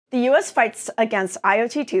The US fights against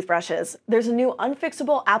IoT toothbrushes, there's a new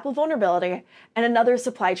unfixable Apple vulnerability, and another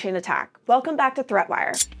supply chain attack. Welcome back to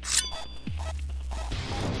ThreatWire.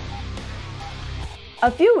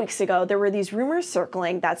 A few weeks ago, there were these rumors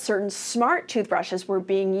circling that certain smart toothbrushes were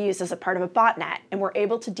being used as a part of a botnet and were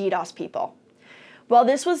able to DDoS people. While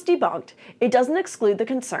this was debunked, it doesn't exclude the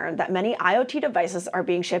concern that many IoT devices are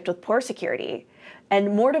being shipped with poor security,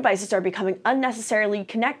 and more devices are becoming unnecessarily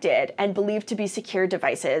connected and believed to be secure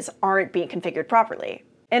devices aren't being configured properly.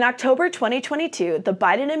 In October 2022, the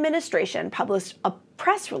Biden administration published a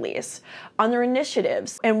press release on their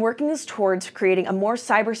initiatives and workings towards creating a more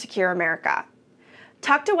cyber-secure America.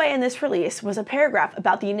 Tucked away in this release was a paragraph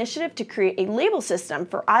about the initiative to create a label system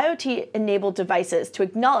for IoT-enabled devices to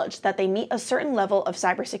acknowledge that they meet a certain level of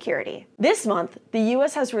cybersecurity. This month, the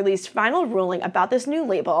US has released final ruling about this new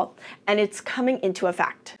label, and it's coming into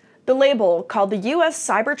effect. The label, called the US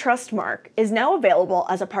Cyber Trust Mark, is now available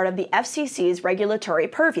as a part of the FCC's regulatory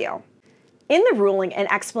purview. In the ruling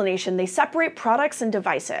and explanation, they separate products and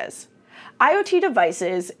devices. IoT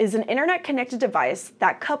devices is an internet-connected device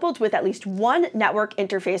that, coupled with at least one network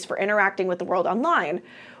interface for interacting with the world online,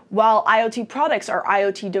 while IoT products are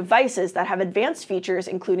IoT devices that have advanced features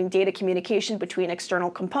including data communication between external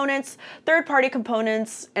components, third-party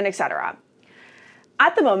components, and etc.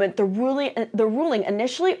 At the moment, the ruling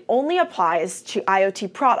initially only applies to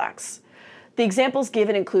IoT products. The examples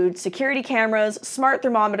given include security cameras, smart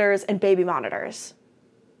thermometers, and baby monitors.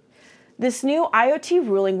 This new IoT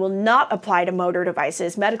ruling will not apply to motor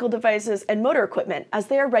devices, medical devices, and motor equipment, as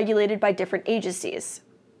they are regulated by different agencies.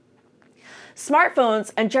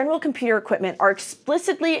 Smartphones and general computer equipment are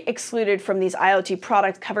explicitly excluded from these IoT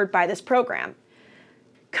products covered by this program.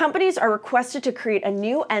 Companies are requested to create a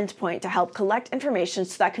new endpoint to help collect information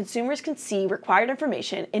so that consumers can see required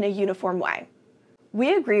information in a uniform way.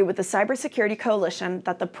 We agree with the Cybersecurity Coalition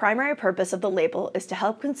that the primary purpose of the label is to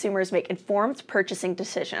help consumers make informed purchasing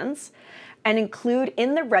decisions and include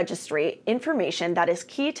in the registry information that is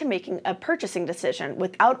key to making a purchasing decision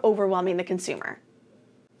without overwhelming the consumer.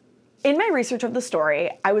 In my research of the story,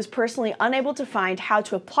 I was personally unable to find how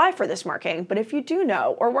to apply for this marking, but if you do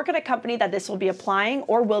know or work at a company that this will be applying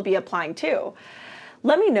or will be applying to,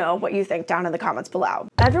 let me know what you think down in the comments below.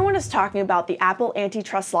 Everyone is talking about the Apple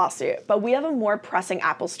antitrust lawsuit, but we have a more pressing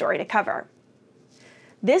Apple story to cover.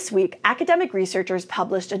 This week, academic researchers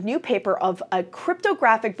published a new paper of a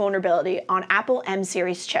cryptographic vulnerability on Apple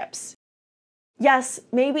M-series chips. Yes,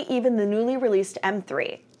 maybe even the newly released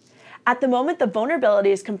M3. At the moment, the vulnerability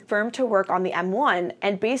is confirmed to work on the M1,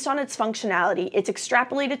 and based on its functionality, it's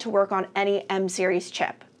extrapolated to work on any M-series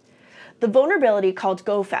chip. The vulnerability, called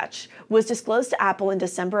GoFetch, was disclosed to Apple in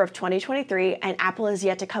December of 2023, and Apple has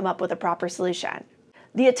yet to come up with a proper solution.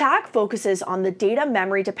 The attack focuses on the data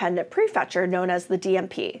memory-dependent prefetcher known as the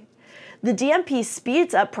DMP. The DMP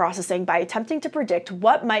speeds up processing by attempting to predict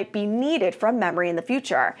what might be needed from memory in the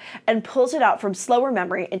future, and pulls it out from slower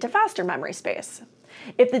memory into faster memory space.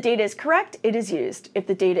 If the data is correct, it is used. If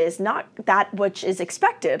the data is not that which is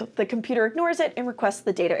expected, the computer ignores it and requests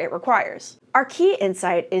the data it requires. Our key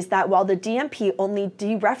insight is that while the DMP only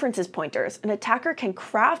dereferences pointers, an attacker can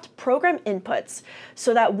craft program inputs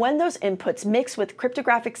so that when those inputs mix with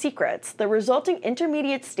cryptographic secrets, the resulting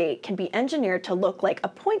intermediate state can be engineered to look like a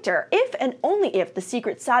pointer if and only if the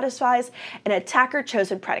secret satisfies an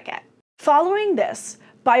attacker-chosen predicate. Following this,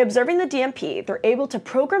 by observing the DMP, they're able to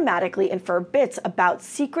programmatically infer bits about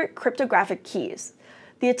secret cryptographic keys.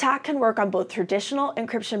 The attack can work on both traditional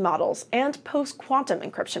encryption models and post-quantum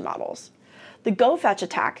encryption models. The GoFetch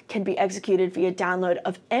attack can be executed via download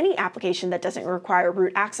of any application that doesn't require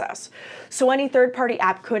root access, so any third-party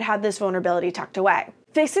app could have this vulnerability tucked away.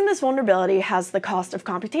 Fixing this vulnerability has the cost of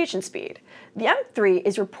computation speed. The M3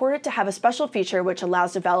 is reported to have a special feature which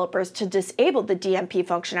allows developers to disable the DMP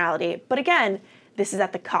functionality, but again, this is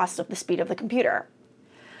at the cost of the speed of the computer.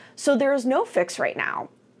 So there is no fix right now.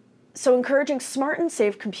 So encouraging smart and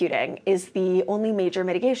safe computing is the only major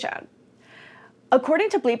mitigation. According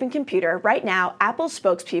to Bleeping Computer, right now, Apple's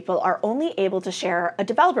spokespeople are only able to share a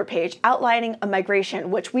developer page outlining a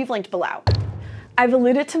migration, which we've linked below. I've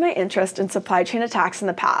alluded to my interest in supply chain attacks in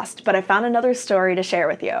the past, but I found another story to share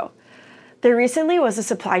with you. There recently was a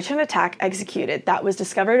supply chain attack executed that was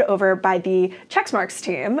discovered over by the Checkmarks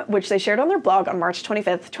team, which they shared on their blog on March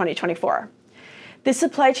 25th, 2024. This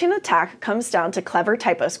supply chain attack comes down to clever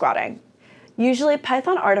typo squatting. Usually,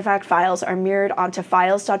 Python artifact files are mirrored onto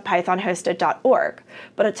files.pythonhosted.org,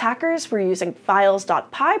 but attackers were using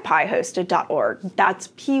files.pypyhosted.org, that's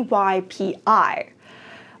PYPI.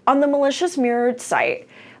 On the malicious mirrored site,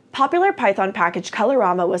 popular Python package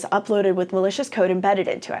Colorama was uploaded with malicious code embedded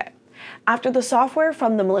into it. After the software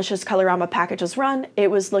from the malicious Colorama package was run,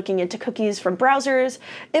 it was looking into cookies from browsers,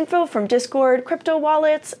 info from Discord, crypto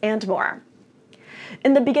wallets, and more.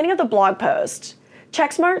 In the beginning of the blog post,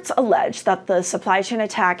 Checksmarts alleged that the supply chain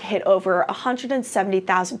attack hit over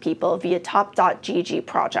 170,000 people via top.gg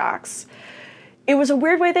projects. It was a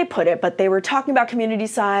weird way they put it, but they were talking about community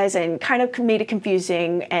size and kind of made it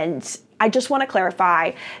confusing, and I just want to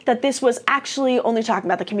clarify that this was actually only talking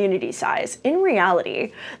about the community size. In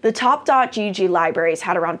reality, the top.gg libraries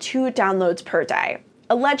had around 2 downloads per day.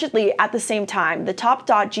 Allegedly, at the same time, the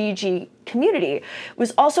top.gg community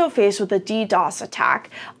was also faced with a DDoS attack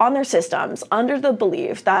on their systems under the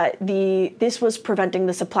belief that this was preventing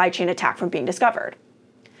the supply chain attack from being discovered.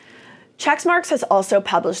 Checksmarts has also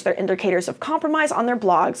published their indicators of compromise on their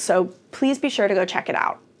blog, so please be sure to go check it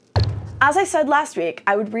out. As I said last week,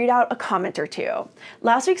 I would read out a comment or two.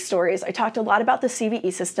 Last week's stories, I talked a lot about the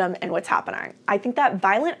CVE system and what's happening. I think that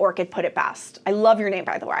Violent Orchid put it best. I love your name,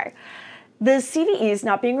 by the way. The CVEs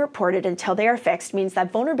not being reported until they are fixed means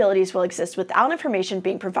that vulnerabilities will exist without information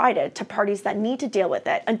being provided to parties that need to deal with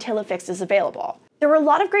it until a fix is available. There were a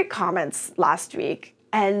lot of great comments last week,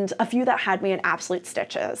 and a few that had me in absolute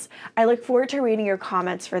stitches. I look forward to reading your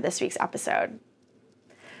comments for this week's episode.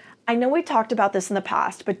 I know we talked about this in the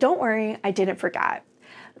past, but don't worry, I didn't forget.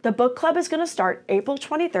 The book club is going to start April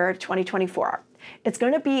 23rd, 2024. It's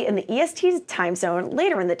going to be in the EST time zone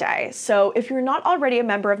later in the day, so if you're not already a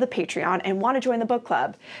member of the Patreon and want to join the book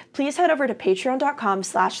club, please head over to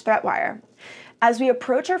patreon.com/ThreatWire. As we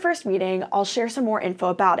approach our first meeting, I'll share some more info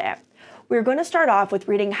about it. We're going to start off with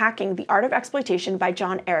reading Hacking: The Art of Exploitation by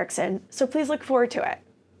John Erickson, so please look forward to it.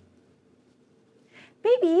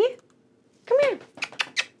 Baby, come here.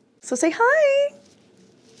 So say hi.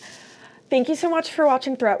 Thank you so much for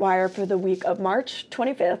watching ThreatWire for the week of March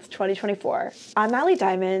 25th, 2024. I'm Allie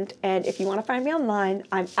Diamond, and if you want to find me online,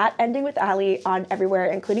 I'm at Ending with Allie on everywhere,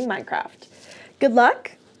 including Minecraft. Good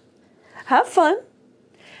luck, have fun,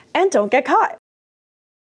 and don't get caught.